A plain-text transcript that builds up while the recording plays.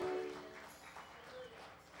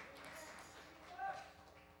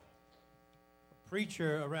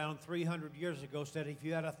preacher around 300 years ago said if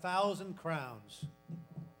you had 1,000 crowns,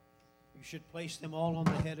 you should place them all on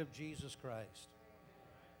the head of Jesus Christ.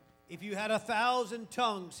 If you had 1,000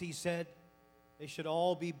 tongues, he said, they should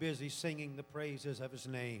all be busy singing the praises of his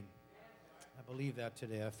name. I believe that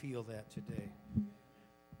today. I feel that today.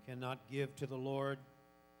 Cannot give to the Lord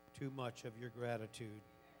too much of your gratitude.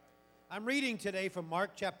 I'm reading today from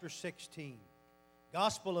Mark chapter 16.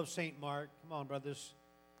 Gospel of St. Mark. Come on, brothers.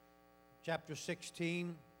 Chapter 16.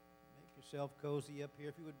 Make yourself cozy up here.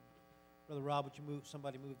 If you would, Brother Rob, would you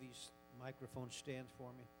somebody move these microphone stands for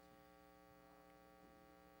me?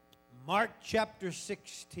 Mark chapter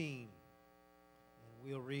 16. And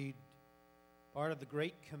we'll read part of the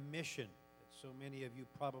Great Commission that so many of you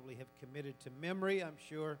probably have committed to memory, I'm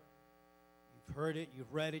sure. You've heard it,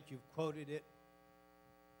 you've read it, you've quoted it,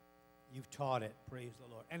 you've taught it. Praise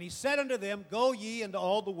the Lord. And he said unto them, Go ye into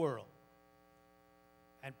all the world,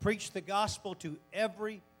 and preach the gospel to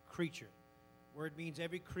every creature. Word means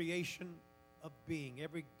every creation of being,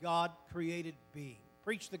 every God-created being.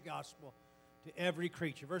 Preach the gospel to every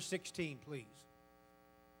creature. Verse 16, please.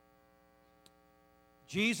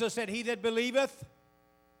 Jesus said, He that believeth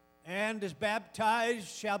and is baptized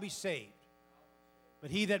shall be saved,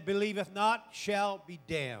 but he that believeth not shall be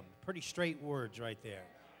damned. Pretty straight words right there.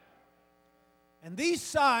 And these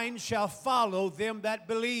signs shall follow them that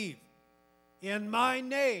believe. In my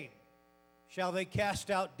name shall they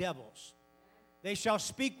cast out devils. They shall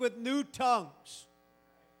speak with new tongues.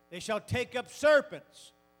 They shall take up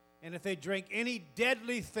serpents. And if they drink any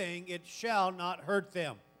deadly thing, it shall not hurt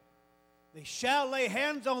them. They shall lay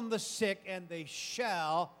hands on the sick, and they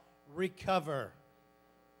shall recover.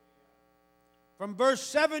 From verse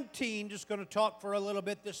 17, just going to talk for a little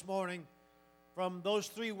bit this morning from those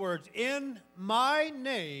three words. In my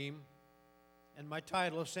name. And my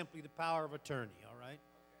title is simply the power of attorney, all right?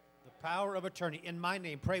 The power of attorney. In my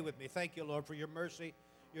name. Pray with me. Thank you, Lord, for your mercy,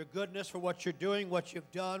 your goodness, for what you're doing, what you've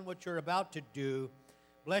done, what you're about to do.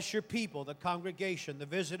 Bless your people, the congregation, the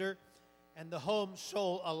visitor, and the home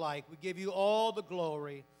soul alike. We give you all the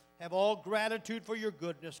glory. Have all gratitude for your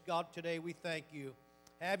goodness. God, today we thank you.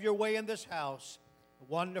 Have your way in this house. The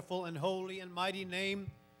wonderful and holy and mighty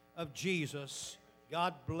name of Jesus.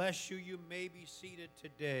 God bless you. You may be seated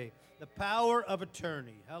today. The power of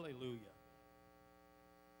attorney. Hallelujah.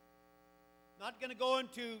 Not going to go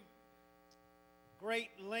into great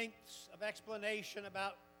lengths of explanation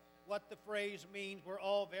about what the phrase means. We're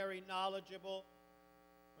all very knowledgeable.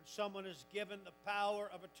 When someone is given the power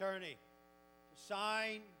of attorney to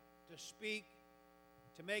sign, to speak,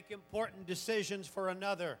 to make important decisions for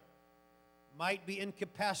another, might be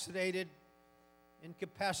incapacitated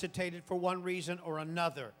for one reason or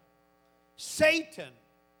another. Satan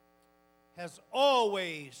has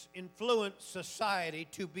always influenced society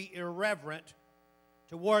to be irreverent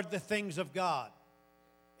toward the things of God.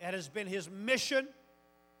 It has been his mission,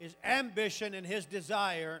 his ambition, and his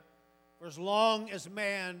desire for as long as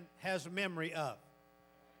man has memory of,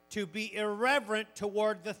 to be irreverent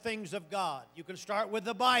toward the things of God. You can start with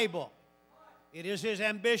the Bible. It is his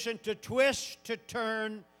ambition to twist, to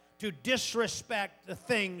turn, to disrespect the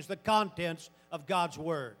things, the contents of God's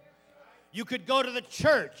Word. You could go to the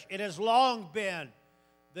church. It has long been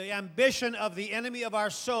the ambition of the enemy of our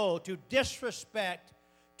soul to disrespect,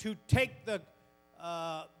 to take the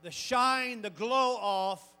shine, the glow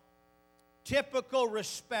off, typical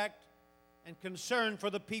respect and concern for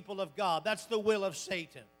the people of God. That's the will of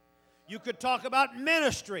Satan. You could talk about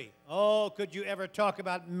ministry. Oh, could you ever talk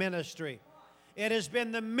about ministry? It has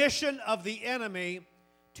been the mission of the enemy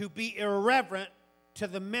to be irreverent to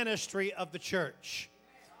the ministry of the church.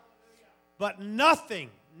 But nothing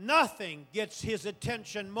gets his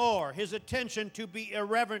attention more, his attention to be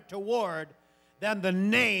irreverent toward, than the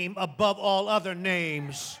name above all other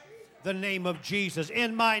names, the name of Jesus.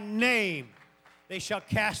 In my name they shall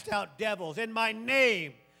cast out devils. In my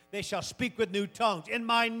name they shall speak with new tongues. In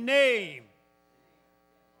my name.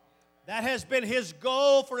 That has been his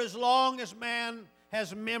goal for as long as man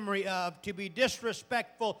has memory of, to be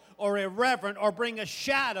disrespectful or irreverent or bring a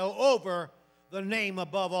shadow over the name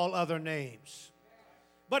above all other names.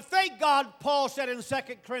 But thank God, Paul said in 2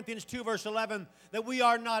 Corinthians 2, verse 11, that we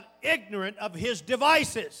are not ignorant of his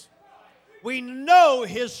devices. We know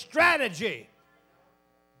his strategy.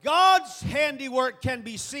 God's handiwork can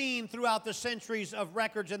be seen throughout the centuries of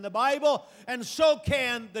records in the Bible, and so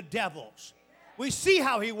can the devil's. We see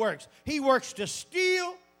how he works. He works to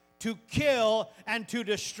steal, to kill, and to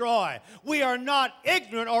destroy. We are not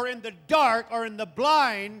ignorant or in the dark or in the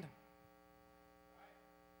blind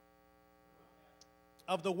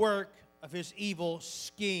of the work of his evil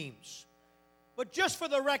schemes. But just for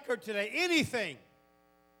the record today,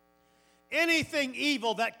 anything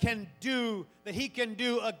evil that he can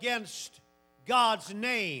do against God's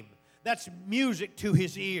name, that's music to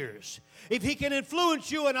his ears. If he can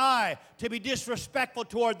influence you and I to be disrespectful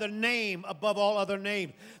toward the name above all other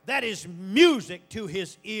names, that is music to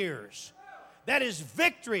his ears. That is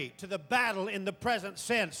victory to the battle in the present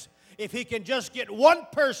sense. If he can just get one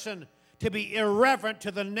person to be irreverent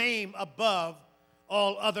to the name above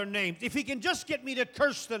all other names. If he can just get me to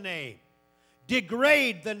curse the name,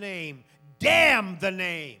 degrade the name, damn the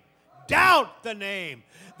name, doubt the name,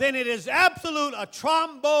 then it is absolute a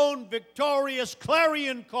trombone victorious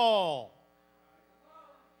clarion call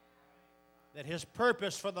that his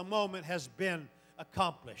purpose for the moment has been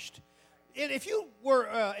accomplished. And if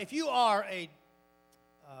you are a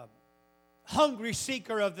hungry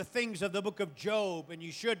seeker of the things of the book of Job, and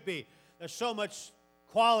you should be, there's so much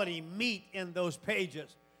quality meat in those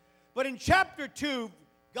pages. But in chapter 2,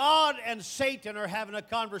 God and Satan are having a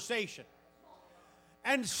conversation.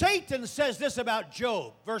 And Satan says this about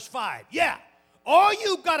Job, verse 5. Yeah, all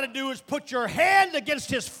you've got to do is put your hand against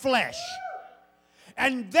his flesh,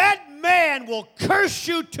 and that man will curse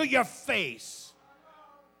you to your face.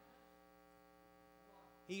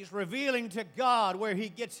 He's revealing to God where he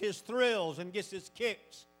gets his thrills and gets his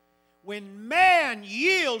kicks. When man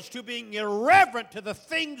yields to being irreverent to the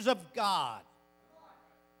things of God,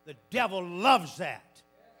 the devil loves that.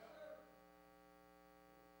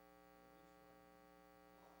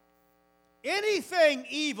 Anything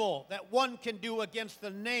evil that one can do against the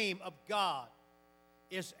name of God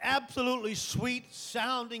is absolutely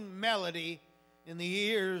sweet-sounding melody in the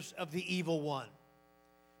ears of the evil one.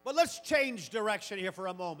 But let's change direction here for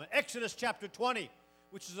a moment. Exodus chapter 20,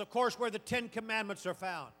 which is, of course, where the Ten Commandments are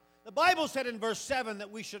found. The Bible said in verse 7 that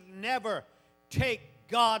we should never take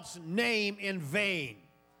God's name in vain.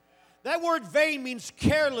 That word vain means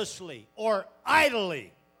carelessly or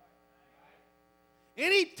idly.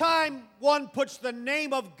 Anytime one puts the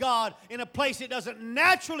name of God in a place it doesn't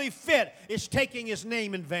naturally fit, it's taking his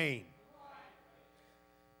name in vain.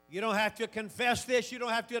 You don't have to confess this. You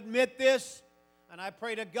don't have to admit this. And I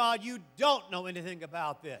pray to God you don't know anything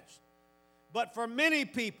about this. But for many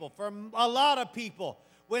people, for a lot of people,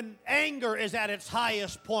 when anger is at its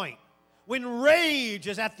highest point, when rage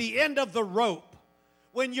is at the end of the rope,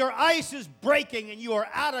 when your ice is breaking and you are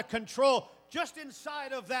out of control, just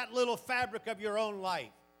inside of that little fabric of your own life,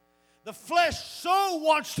 the flesh so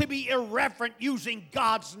wants to be irreverent using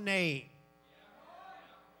God's name.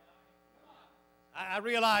 I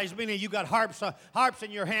realize many of you got harps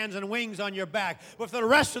in your hands and wings on your back, but for the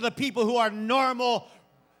rest of the people who are normal,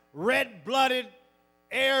 red-blooded,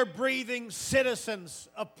 air-breathing citizens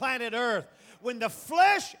of planet Earth, when the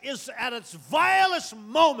flesh is at its vilest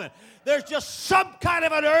moment, there's just some kind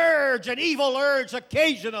of an urge, an evil urge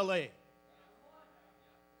occasionally.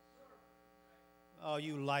 Oh,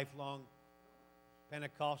 you lifelong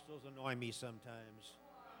Pentecostals annoy me sometimes.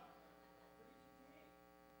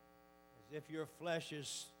 As if your flesh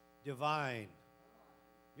is divine.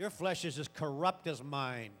 Your flesh is as corrupt as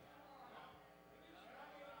mine.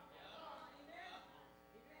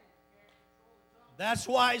 That's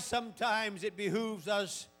why sometimes it behooves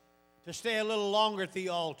us to stay a little longer at the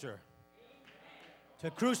altar,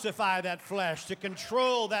 to crucify that flesh, to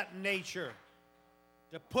control that nature,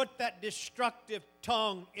 to put that destructive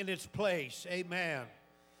tongue in its place. Amen.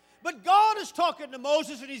 But God is talking to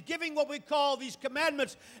Moses, and he's giving what we call these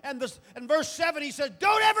commandments. And in verse 7, he says,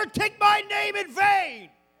 don't ever take my name in vain.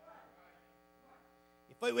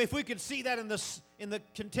 If we could see that in the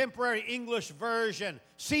contemporary English version,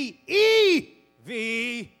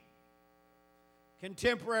 CEV,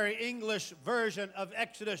 contemporary English version of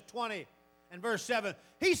Exodus 20 and verse 7,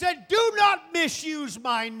 he said, do not misuse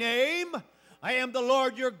my name. I am the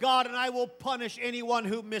Lord your God, and I will punish anyone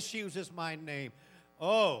who misuses my name.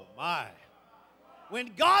 Oh, my.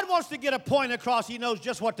 When God wants to get a point across, he knows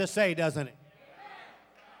just what to say, doesn't he?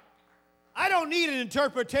 I don't need an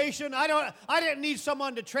interpretation. I didn't need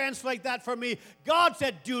someone to translate that for me. God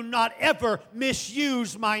said, do not ever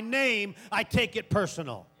misuse my name. I take it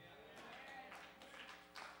personal.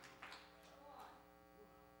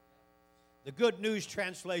 The Good News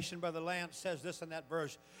Translation, Brother Lance, says this in that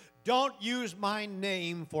verse. Don't use my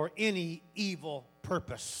name for any evil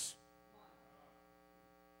purpose.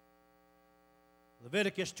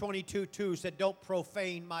 Leviticus 22:2 said, don't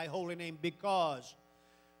profane my holy name because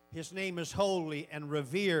his name is holy and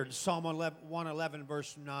revered. Psalm 111,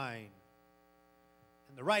 verse 9.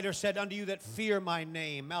 And the writer said, unto you that fear my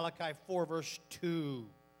name. Malachi 4, verse 2.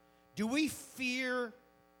 Do we fear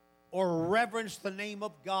or reverence the name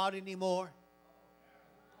of God anymore?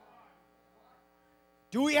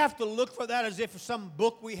 Do we have to look for that as if some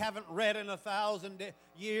book we haven't read in 1,000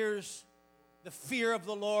 years? The fear of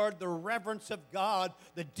the Lord, the reverence of God,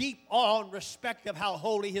 the deep awe and respect of how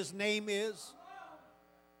holy His name is.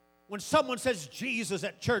 When someone says Jesus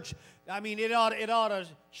at church, I mean, it ought to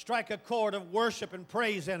strike a chord of worship and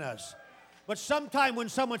praise in us. But sometime when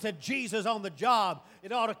someone said Jesus on the job,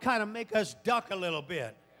 it ought to kind of make us duck a little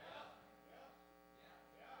bit.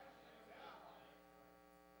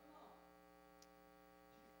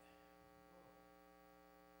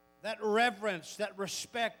 That reverence, that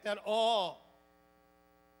respect, that awe.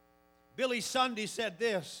 Billy Sunday said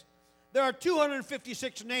this: there are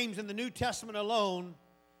 256 names in the New Testament alone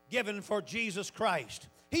given for Jesus Christ.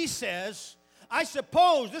 He says, I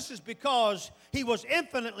suppose this is because He was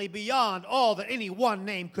infinitely beyond all that any one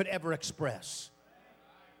name could ever express.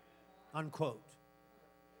 Unquote.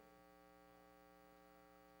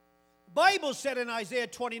 The Bible said in Isaiah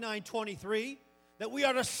 29:23 that we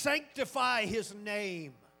are to sanctify His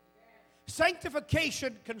name.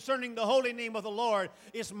 Sanctification concerning the holy name of the Lord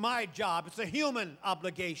is my job. It's a human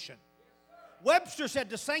obligation. Webster said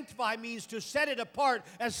to sanctify means to set it apart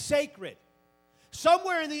as sacred.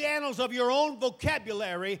 Somewhere in the annals of your own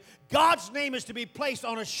vocabulary, God's name is to be placed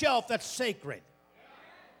on a shelf that's sacred.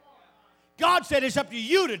 God said it's up to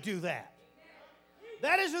you to do that.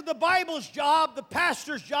 That isn't the Bible's job, the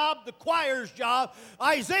pastor's job, the choir's job.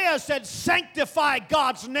 Isaiah said, sanctify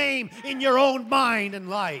God's name in your own mind and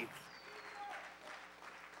life.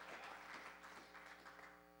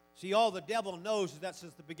 See, all the devil knows is that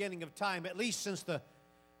since the beginning of time, at least since the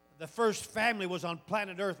first family was on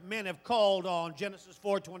planet Earth, men have called on, Genesis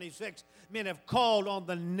 4:26, men have called on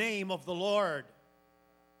the name of the Lord.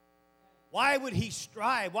 Why would he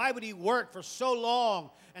strive? Why would he work for so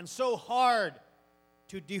long and so hard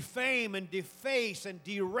to defame and deface and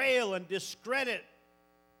derail and discredit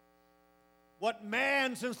what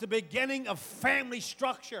man, since the beginning of family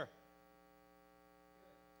structure,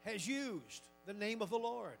 has used? The name of the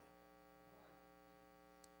Lord.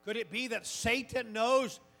 Could it be that Satan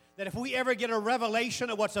knows that if we ever get a revelation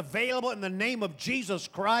of what's available in the name of Jesus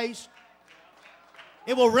Christ,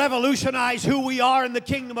 it will revolutionize who we are in the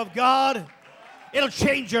kingdom of God? It'll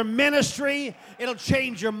change your ministry. It'll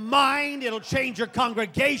change your mind. It'll change your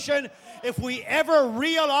congregation. If we ever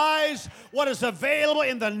realize what is available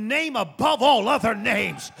in the name above all other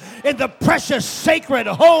names, in the precious, sacred,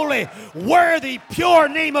 holy, worthy, pure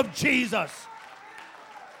name of Jesus.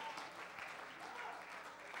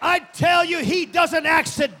 I tell you, he doesn't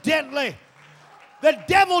accidentally. The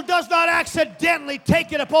devil does not accidentally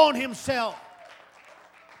take it upon himself.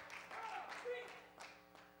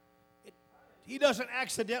 He doesn't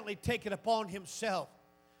accidentally take it upon himself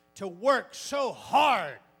to work so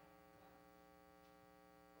hard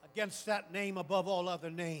against that name above all other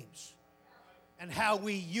names, and how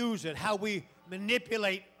we use it, how we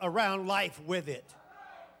manipulate around life with it.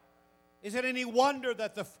 Is it any wonder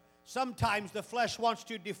that sometimes the flesh wants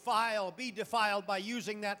to be defiled by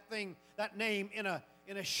using that name in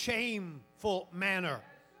a shameful manner?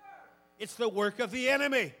 It's the work of the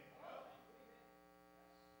enemy.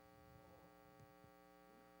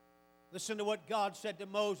 Listen to what God said to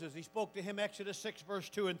Moses. He spoke to him, Exodus 6, verse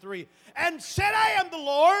 2 and 3. And said, I am the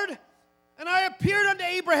Lord, and I appeared unto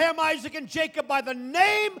Abraham, Isaac, and Jacob by the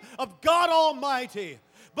name of God Almighty.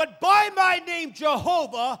 But by my name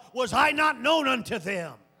Jehovah was I not known unto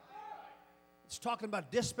them. It's talking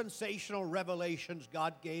about dispensational revelations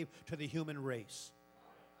God gave to the human race.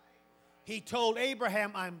 He told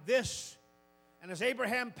Abraham, I'm this. And as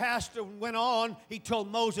Abraham passed and went on, he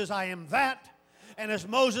told Moses, I am that. And as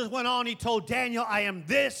Moses went on, he told Daniel, I am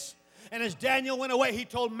this. And as Daniel went away, he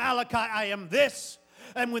told Malachi, I am this.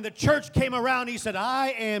 And when the church came around, he said, I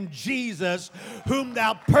am Jesus, whom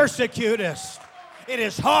thou persecutest. It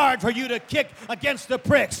is hard for you to kick against the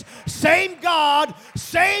pricks. Same God,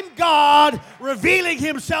 revealing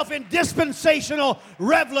himself in dispensational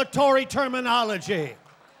revelatory terminology.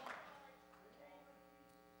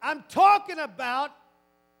 I'm talking about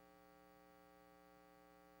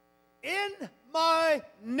in my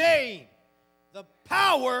name, the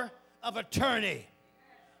power of attorney.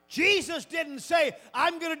 Jesus didn't say,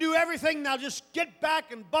 I'm going to do everything, now just get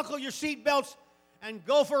back and buckle your seatbelts and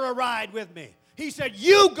go for a ride with me. He said,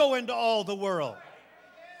 you go into all the world.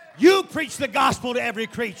 You preach the gospel to every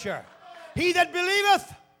creature. He that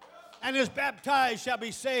believeth and is baptized shall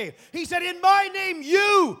be saved. He said, in my name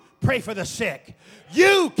you pray for the sick.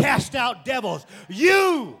 You cast out devils.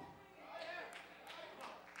 You.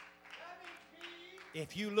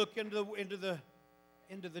 If you look into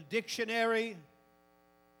the dictionary,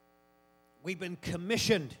 we've been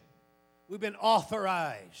commissioned. We've been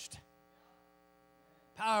authorized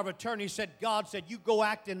Power of attorney said, God said, you go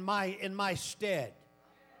act in my stead.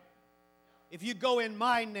 If you go in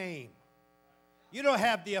my name, you don't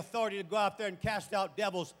have the authority to go out there and cast out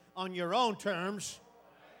devils on your own terms.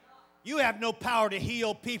 You have no power to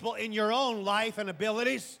heal people in your own life and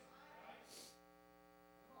abilities.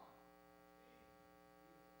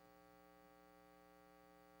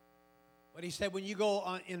 But he said, when you go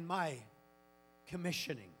on in my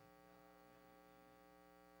commissioning,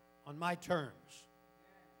 on my terms,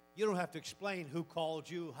 you don't have to explain who called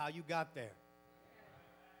you, how you got there.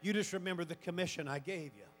 You just remember the commission I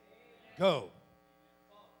gave you. Go.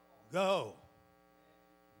 Go.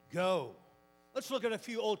 Go. Let's look at a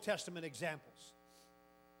few Old Testament examples.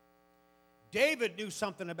 David knew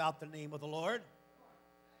something about the name of the Lord.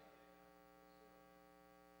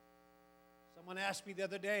 Someone asked me the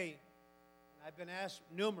other day, and I've been asked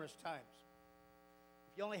numerous times,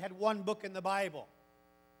 if you only had one book in the Bible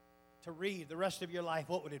to read the rest of your life,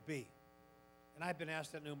 what would it be? And I've been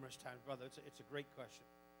asked that numerous times, brother. It's a great question.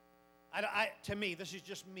 To me, this is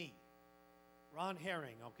just me, Ron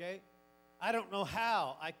Herring, okay? I don't know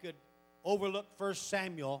how I could overlook 1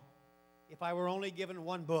 Samuel if I were only given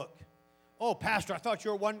one book. Oh, Pastor, I thought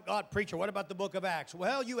you were one God preacher. What about the book of Acts?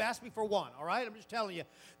 Well, you asked me for one, all right? I'm just telling you.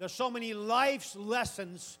 There's so many life's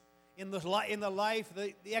lessons in the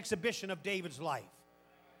exhibition of David's life.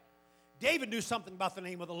 David knew something about the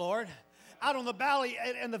name of the Lord. Out in the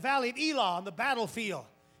valley of Elah, on the battlefield,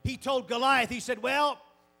 he told Goliath, he said,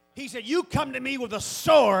 you come to me with a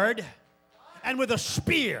sword and with a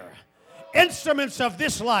spear, instruments of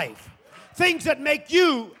this life, things that make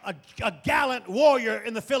you a gallant warrior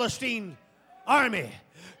in the Philistine army.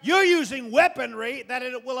 You're using weaponry that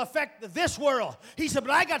it will affect this world. He said,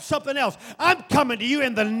 but I got something else. I'm coming to you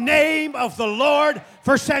in the name of the Lord,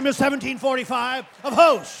 1 Samuel 17:45 of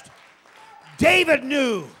hosts. David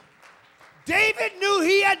knew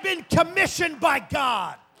he had been commissioned by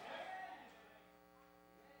God.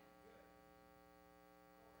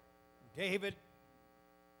 David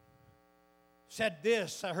said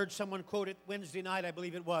this. I heard someone quote it Wednesday night, I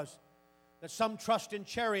believe it was, that some trust in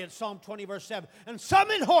chariots, Psalm 20, verse 7, and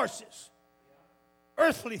some in horses,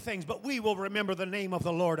 earthly things, but we will remember the name of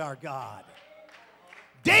the Lord our God.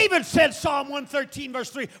 David said, Psalm 113,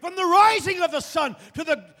 verse 3, from the rising of the sun to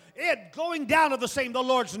the going down of the same, the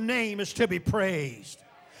Lord's name is to be praised.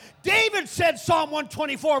 David said, Psalm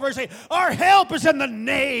 124, verse 8, our help is in the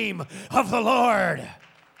name of the Lord.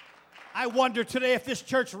 I wonder today if this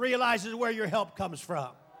church realizes where your help comes from.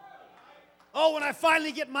 Oh, when I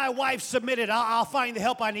finally get my wife submitted, I'll find the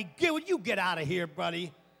help I need. You get out of here,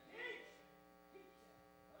 buddy.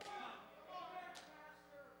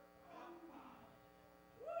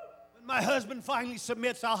 When my husband finally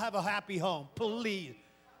submits, I'll have a happy home. Please.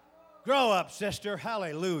 Grow up, sister.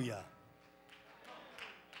 Hallelujah.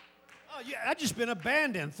 Oh, yeah, I've just been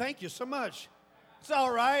abandoned. Thank you so much. It's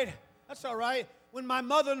all right. That's all right. When my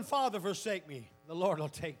mother and father forsake me, the Lord will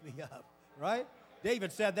take me up. Right?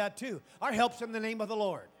 David said that too. Our help's in the name of the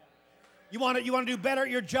Lord. You want to do better at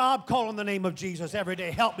your job? Call on the name of Jesus every day.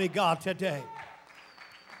 Help me, God, today.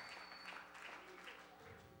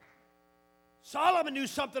 Solomon knew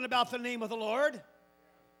something about the name of the Lord.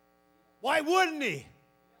 Why wouldn't he?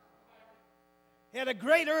 He had a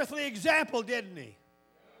great earthly example, didn't he?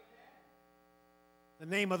 The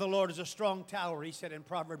name of the Lord is a strong tower, he said in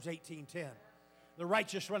Proverbs 18:10. The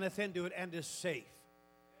righteous runneth into it and is safe.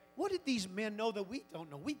 What did these men know that we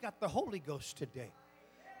don't know? We've got the Holy Ghost today.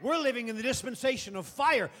 We're living in the dispensation of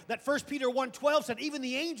fire that 1 Peter 1:12 said even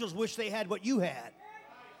the angels wish they had what you had.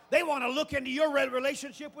 They want to look into your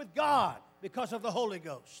relationship with God because of the Holy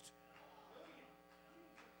Ghost.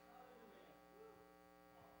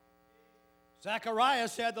 Zechariah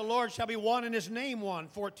said the Lord shall be one and his name one,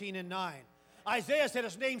 14 and 9. Isaiah said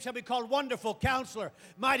his name shall be called Wonderful Counselor,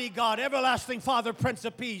 Mighty God, Everlasting Father, Prince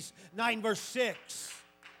of Peace, 9 verse 6.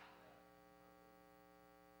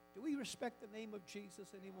 Do we respect the name of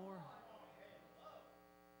Jesus anymore?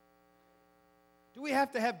 Do we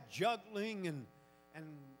have to have juggling and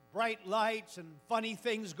bright lights and funny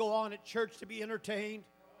things go on at church to be entertained?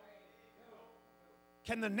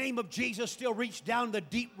 Can the name of Jesus still reach down the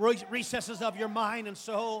deep recesses of your mind and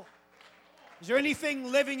soul? Is there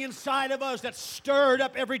anything living inside of us that's stirred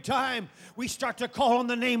up every time we start to call on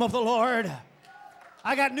the name of the Lord?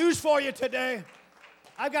 I got news for you today.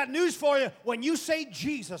 I've got news for you. When you say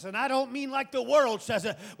Jesus, and I don't mean like the world says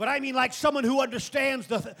it, but I mean like someone who understands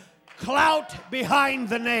the clout behind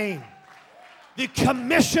the name, the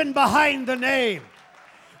commission behind the name.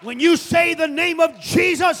 When you say the name of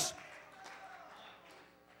Jesus,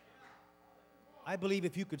 I believe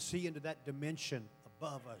if you could see into that dimension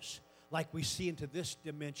above us, like we see into this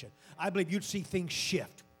dimension, I believe you'd see things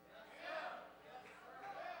shift.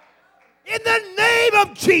 In the name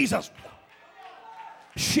of Jesus.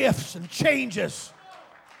 Shifts and changes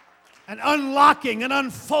and unlocking and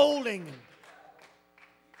unfolding.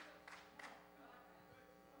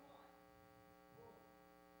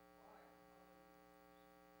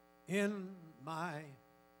 In my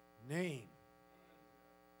name.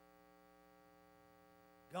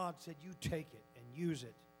 God said, you take it and use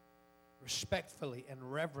it respectfully and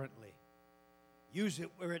reverently. Use it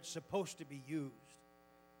where it's supposed to be used.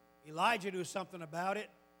 Elijah knew something about it.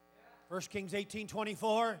 1 Kings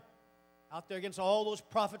 18:24, out there against all those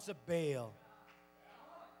prophets of Baal.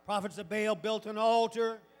 Prophets of Baal built an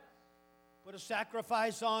altar, put a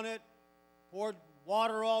sacrifice on it, poured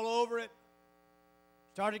water all over it,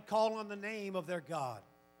 started calling on the name of their God.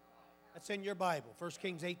 That's in your Bible, 1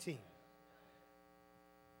 Kings 18.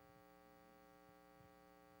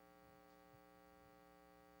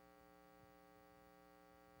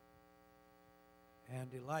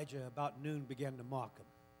 And Elijah, about noon, began to mock him.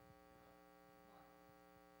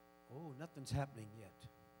 Oh, nothing's happening yet.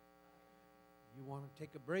 You want to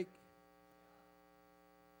take a break?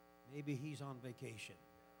 Maybe he's on vacation.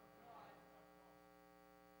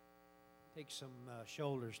 Takes some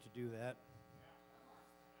shoulders to do that.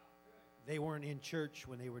 They weren't in church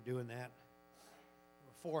when they were doing that. There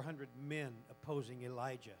were 400 men opposing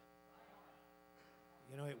Elijah.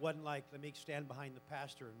 You know, it wasn't like, let me stand behind the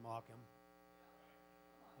pastor and mock him.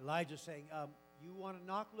 Elijah's saying, you want to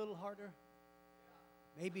knock a little harder?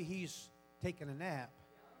 Maybe he's taking a nap.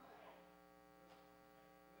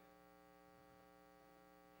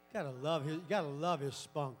 You gotta love his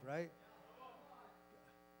spunk, right?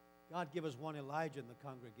 God give us one Elijah in the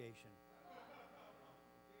congregation.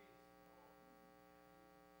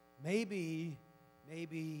 Maybe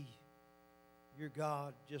your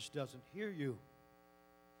God just doesn't hear you.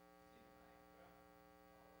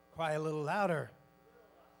 Cry a little louder.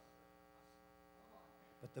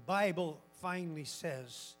 But the Bible finally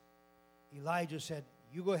says, Elijah said,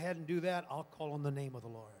 you go ahead and do that, I'll call on the name of the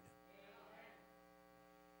Lord.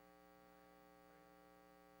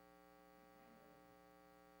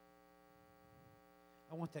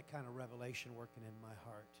 I want that kind of revelation working in my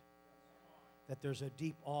heart. That there's a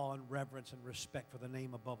deep awe and reverence and respect for the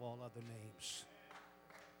name above all other names.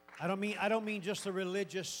 I don't mean just a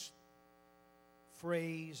religious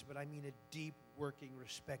phrase, but I mean a deep working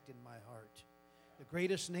respect in my heart. The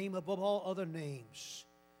greatest name above all other names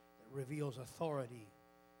that reveals authority,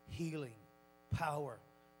 healing, power,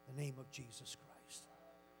 the name of Jesus Christ.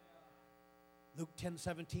 Luke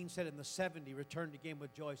 10:17 said, and the 70 returned again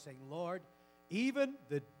with joy, saying, Lord, even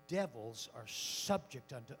the devils are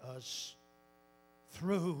subject unto us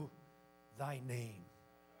through thy name.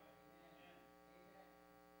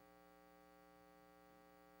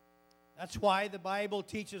 That's why the Bible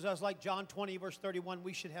teaches us, like John 20, verse 31,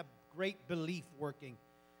 we should have great belief working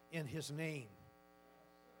in his name.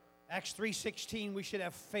 Acts 3:16, we should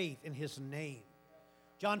have faith in his name.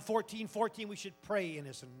 John 14:14, we should pray in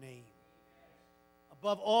his name.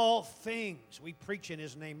 Above all things, we preach in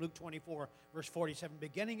his name. Luke 24, verse 47,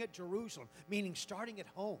 beginning at Jerusalem, meaning starting at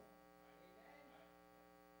home.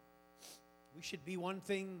 We should be one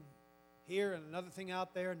thing here and another thing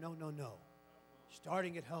out there. No.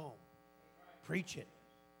 Starting at home. Preach it.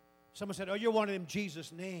 Someone said, oh, you're one of them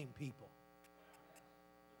Jesus name people.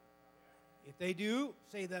 If they do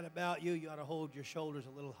say that about you, you ought to hold your shoulders a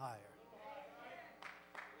little higher.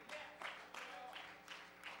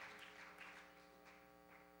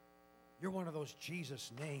 You're one of those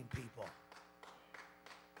Jesus name people.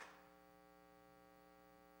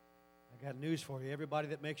 I got news for you. Everybody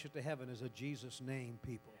that makes it to heaven is a Jesus name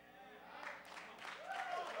people.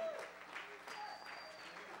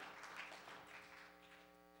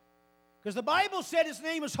 Because the Bible said his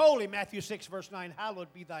name is holy. Matthew 6, verse 9,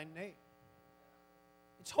 hallowed be thy name.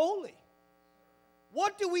 It's holy.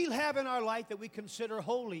 What do we have in our life that we consider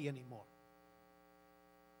holy anymore?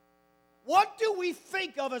 What do we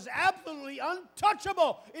think of as absolutely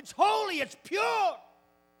untouchable? It's holy, it's pure.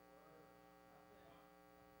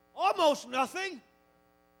 Almost nothing.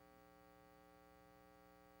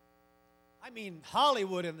 I mean,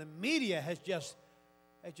 Hollywood and the media has just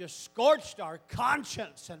scorched our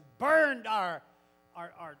conscience and burned our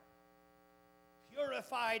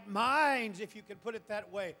purified minds, if you can put it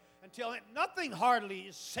that way, until nothing hardly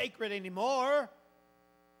is sacred anymore.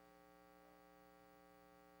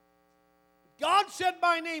 God said,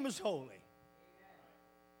 my name is holy.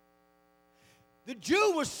 The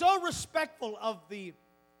Jew was so respectful of the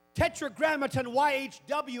Tetragrammaton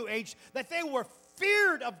YHWH that they were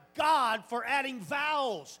feared of God for adding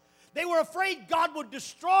vowels. They were afraid God would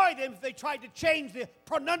destroy them if they tried to change the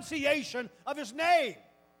pronunciation of His name.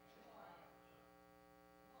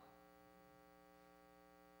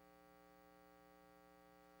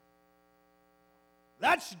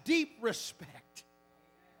 That's deep respect.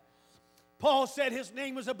 Paul said His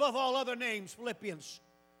name was above all other names, Philippians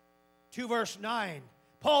 2 verse 9.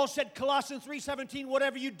 Paul said, Colossians 3:17,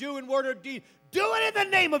 whatever you do in word or deed, do it in the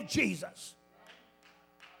name of Jesus.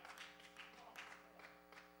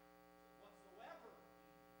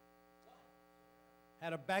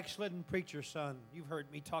 Had a backslidden preacher's son. You've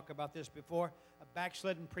heard me talk about this before. A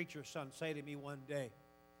backslidden preacher's son say to me one day,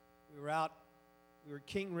 we were at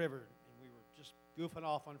King River, and we were just goofing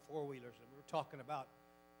off on four-wheelers, and we were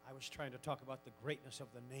I was trying to talk about the greatness of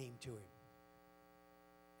the name to him.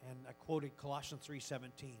 And I quoted Colossians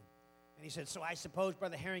 3:17. And he said, so I suppose,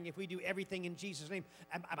 Brother Herring, if we do everything in Jesus' name,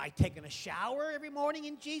 am I taking a shower every morning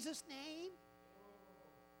in Jesus' name?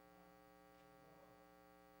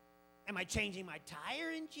 Am I changing my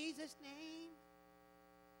tire in Jesus' name?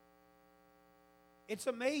 It's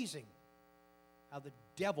amazing how the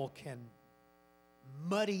devil can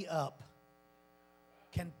muddy up,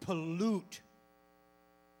 can pollute,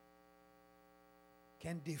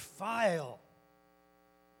 can defile.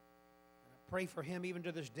 And I pray for him even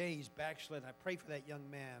to this day. He's backslidden. I pray for that young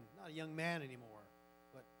man. Not a young man anymore,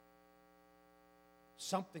 but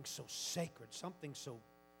something so sacred, something so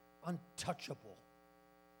untouchable.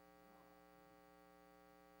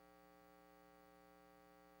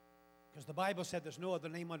 Because the Bible said there's no other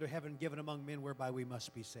name under heaven given among men whereby we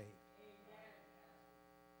must be saved.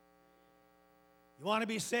 You want to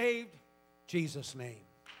be saved? Jesus' name.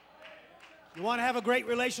 You want to have a great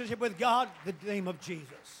relationship with God? The name of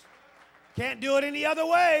Jesus. Can't do it any other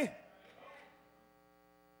way.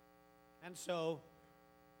 And so,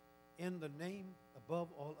 in the name above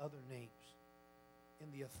all other names,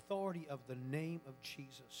 in the authority of the name of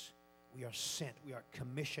Jesus, we are sent, we are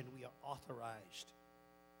commissioned, we are authorized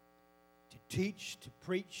to teach, to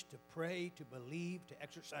preach, to pray, to believe, to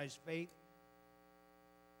exercise faith.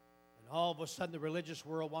 And all of a sudden the religious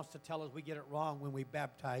world wants to tell us we get it wrong when we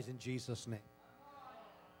baptize in Jesus' name.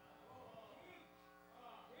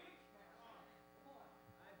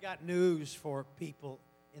 I've got news for people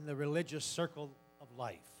in the religious circle of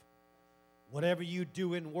life. Whatever you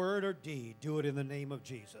do in word or deed, do it in the name of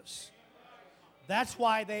Jesus. That's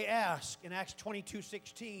why they ask in Acts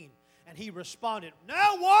 22:16, and he responded,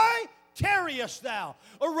 now why tarriest thou?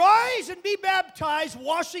 Arise and be baptized,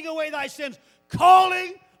 washing away thy sins,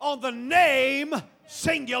 calling on the name,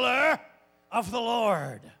 singular, of the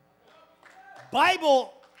Lord.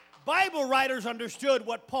 Bible writers understood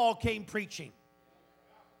what Paul came preaching.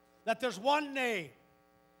 That there's one name,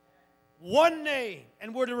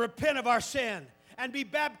 and we're to repent of our sin and be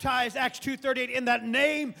baptized, Acts 2:38, in that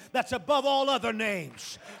name that's above all other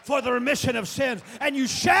names for the remission of sins. And you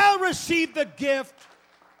shall receive the gift.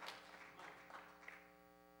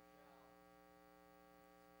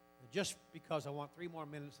 Just because I want 3 more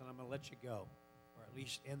minutes and I'm going to let you go, or at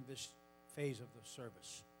least end this phase of the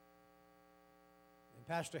service. And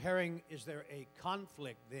Pastor Herring, is there a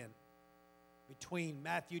conflict then between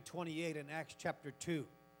Matthew 28 and Acts chapter 2?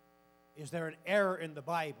 Is there an error in the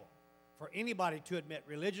Bible for anybody to admit,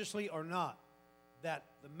 religiously or not, that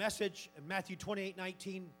the message in Matthew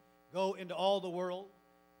 28:19, go into all the world,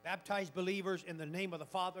 baptize believers in the name of the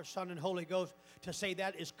Father, Son, and Holy Ghost, to say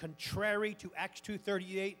that is contrary to Acts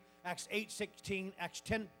 2:38, Acts 8:16, Acts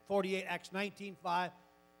 10:48, Acts 19:5,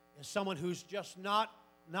 is someone who's just not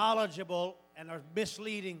knowledgeable and are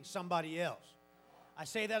misleading somebody else. I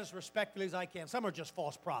say that as respectfully as I can. Some are just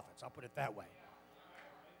false prophets, I'll put it that way.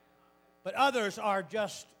 But others are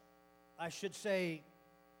just, I should say,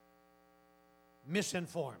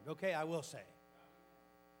 misinformed, okay, I will say.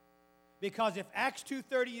 Because if Acts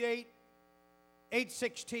 2:38,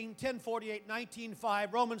 8:16, 10:48,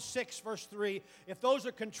 19:5, Romans 6, verse 3, if those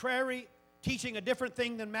are contrary, teaching a different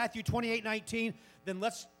thing than Matthew 28:19, then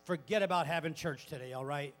let's forget about having church today, all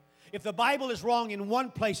right? If the Bible is wrong in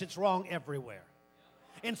one place, it's wrong everywhere.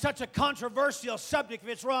 In such a controversial subject, if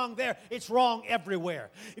it's wrong there, it's wrong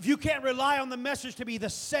everywhere. If you can't rely on the message to be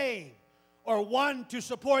the same or one to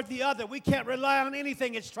support the other, we can't rely on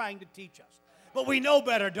anything it's trying to teach us. But we know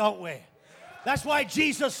better, don't we? That's why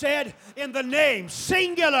Jesus said, in the name,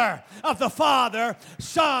 singular, of the Father,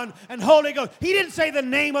 Son, and Holy Ghost. He didn't say the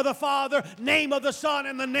name of the Father, name of the Son,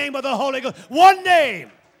 and the name of the Holy Ghost. One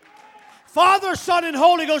name. Father, Son, and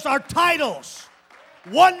Holy Ghost are titles.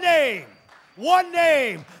 One name. One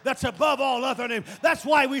name that's above all other names. That's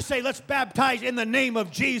why we say, let's baptize in the name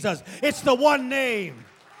of Jesus. It's the one name.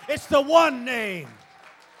 It's the one name.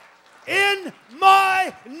 In in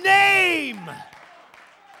my name.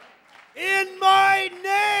 In my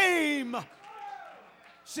name.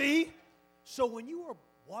 See? So when you are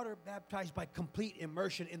water baptized by complete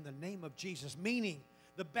immersion in the name of Jesus, meaning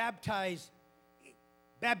the baptizer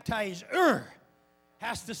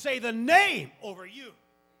has to say the name over you.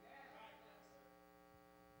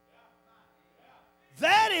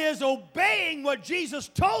 That is obeying what Jesus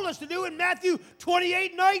told us to do in Matthew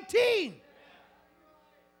 28:19.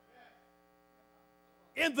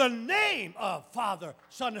 In the name of Father,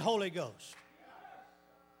 Son, and Holy Ghost.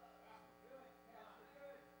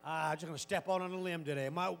 I'm just going to step on a limb today.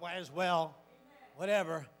 Might as well.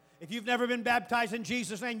 Whatever. If you've never been baptized in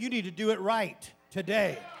Jesus' name, you need to do it right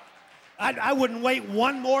today. I wouldn't wait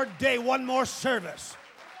one more day, one more service.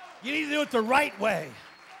 You need to do it the right way.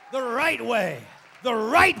 The right way. The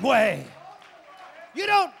right way. You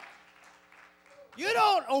don't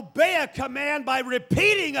obey a command by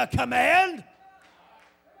repeating a command.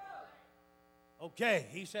 Okay,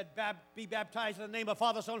 he said, be baptized in the name of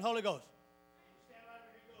Father, Son, and Holy Ghost. Stand right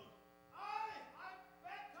there, he goes, I'm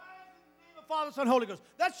baptized in the name of Father, Son, and Holy Ghost.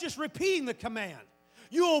 That's just repeating the command.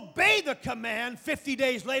 You obey the command 50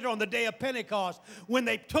 days later on the day of Pentecost when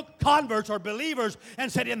they took converts or believers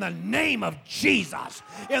and said, in the name of Jesus,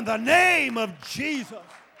 in the name of Jesus.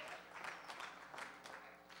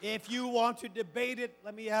 If you want to debate it,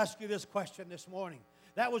 let me ask you this question this morning.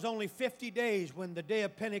 That was only 50 days when the day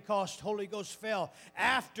of Pentecost, Holy Ghost fell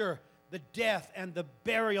after the death and the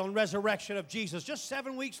burial and resurrection of Jesus, just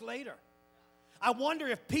 7 weeks later. I wonder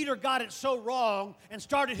if Peter got it so wrong and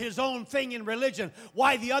started his own thing in religion,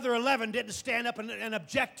 why the other 11 didn't stand up and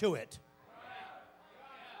object to it.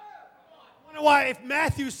 I wonder why if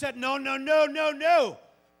Matthew said, no,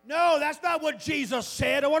 that's not what Jesus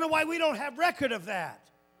said. I wonder why we don't have record of that.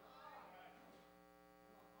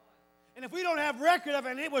 And if we don't have record of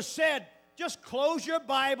it and it was said, just close your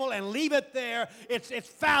Bible and leave it there. It's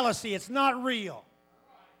fallacy. It's not real.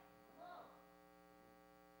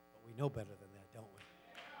 But we know better than that, don't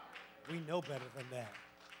we? We know better than that.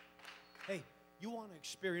 Hey, you want to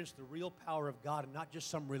experience the real power of God and not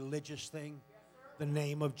just some religious thing? The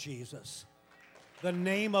name of Jesus. The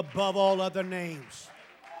name above all other names.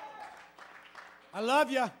 I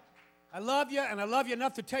love you. I love you, and I love you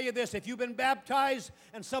enough to tell you this. If you've been baptized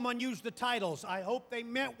and someone used the titles, I hope they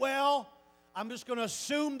meant well. I'm just going to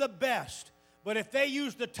assume the best. But if they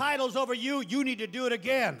used the titles over you, you need to do it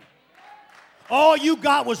again. All you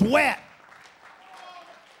got was wet.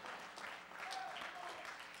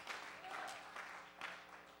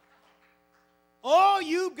 All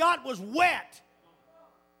you got was wet.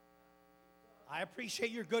 I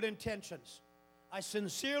appreciate your good intentions. I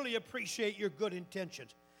sincerely appreciate your good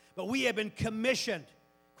intentions. But we have been commissioned.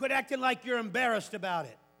 Quit acting like you're embarrassed about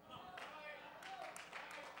it.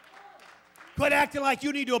 Quit acting like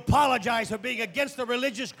you need to apologize for being against the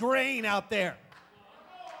religious grain out there.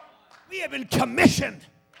 We have been commissioned.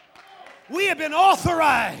 We have been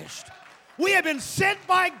authorized. We have been sent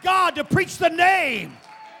by God to preach the name.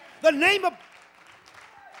 The name of...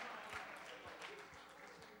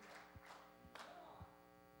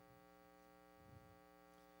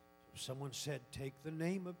 Someone said, take the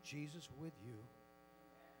name of Jesus with you,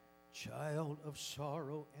 child of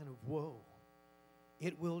sorrow and of woe.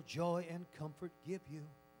 It will joy and comfort give you.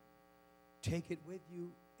 Take it with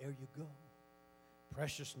you ere you go.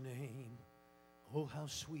 Precious name, oh how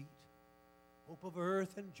sweet, hope of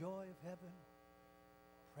earth and joy of heaven.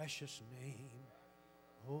 Precious name,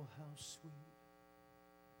 oh how sweet,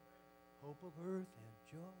 hope of earth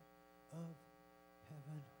and joy of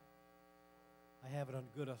heaven. I have it on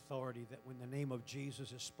good authority that when the name of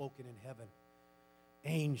Jesus is spoken in heaven,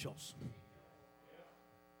 angels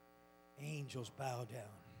bow down.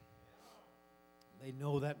 They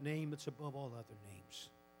know that name that's above all other names.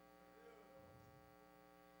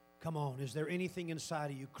 Come on, is there anything inside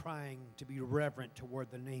of you crying to be reverent toward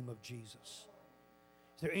the name of Jesus?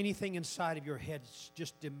 Is there anything inside of your head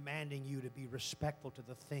just demanding you to be respectful to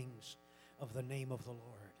the things of the name of the Lord?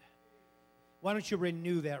 Why don't you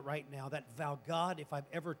renew that right now, that vow? God, if I've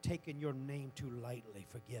ever taken your name too lightly,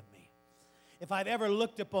 forgive me. If I've ever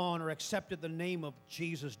looked upon or accepted the name of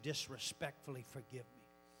Jesus disrespectfully, forgive me.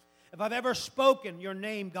 If I've ever spoken your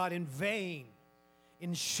name, God, in vain,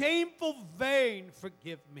 in shameful vain,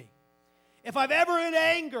 forgive me. If I've ever in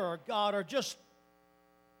anger, God, or just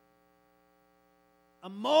a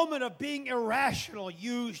moment of being irrational,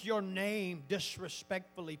 used your name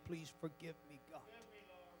disrespectfully, please forgive me, God.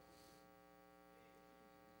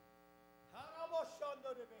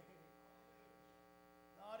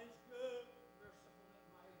 God is good, merciful, and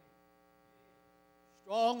mighty.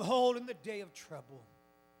 Stronghold in the day of trouble.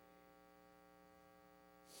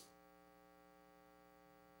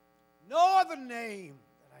 No other name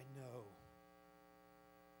that I know.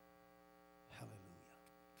 Hallelujah.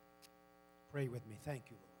 Pray with me.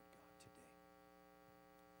 Thank you, Lord God, today.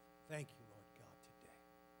 Thank you, Lord God, today.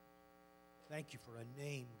 Thank you for a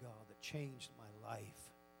name, God, that changed my life.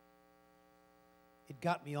 It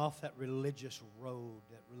got me off that religious road,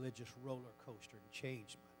 that religious roller coaster, and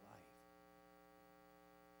changed my life.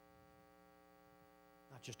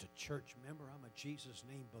 Not just a church member, I'm a Jesus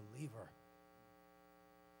name believer.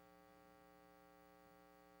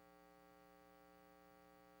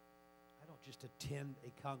 I don't just attend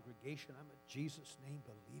a congregation, I'm a Jesus name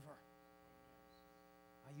believer.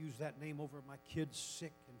 I use that name over my kid's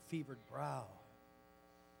sick and fevered brow.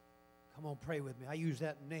 Come on, pray with me. I use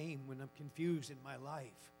that name when I'm confused in my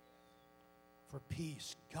life for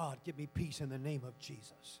peace. God, give me peace in the name of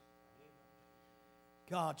Jesus.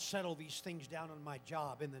 God, settle these things down on my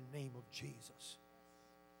job in the name of Jesus.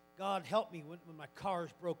 God, help me when my car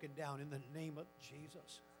is broken down in the name of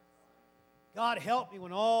Jesus. God, help me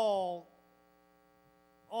when all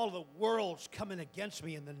the world's coming against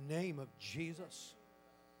me in the name of Jesus.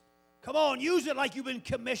 Come on, use it like you've been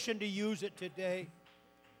commissioned to use it today.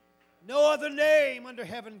 No other name under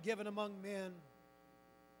heaven given among men.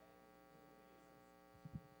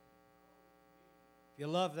 If you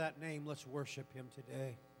love that name, let's worship him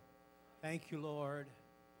today. Thank you, Lord.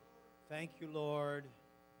 Thank you, Lord.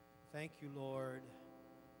 Thank you, Lord.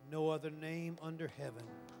 No other name under heaven.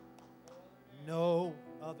 No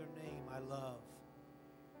other name I love.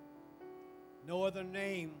 No other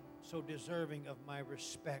name so deserving of my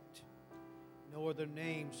respect. No other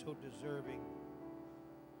name so deserving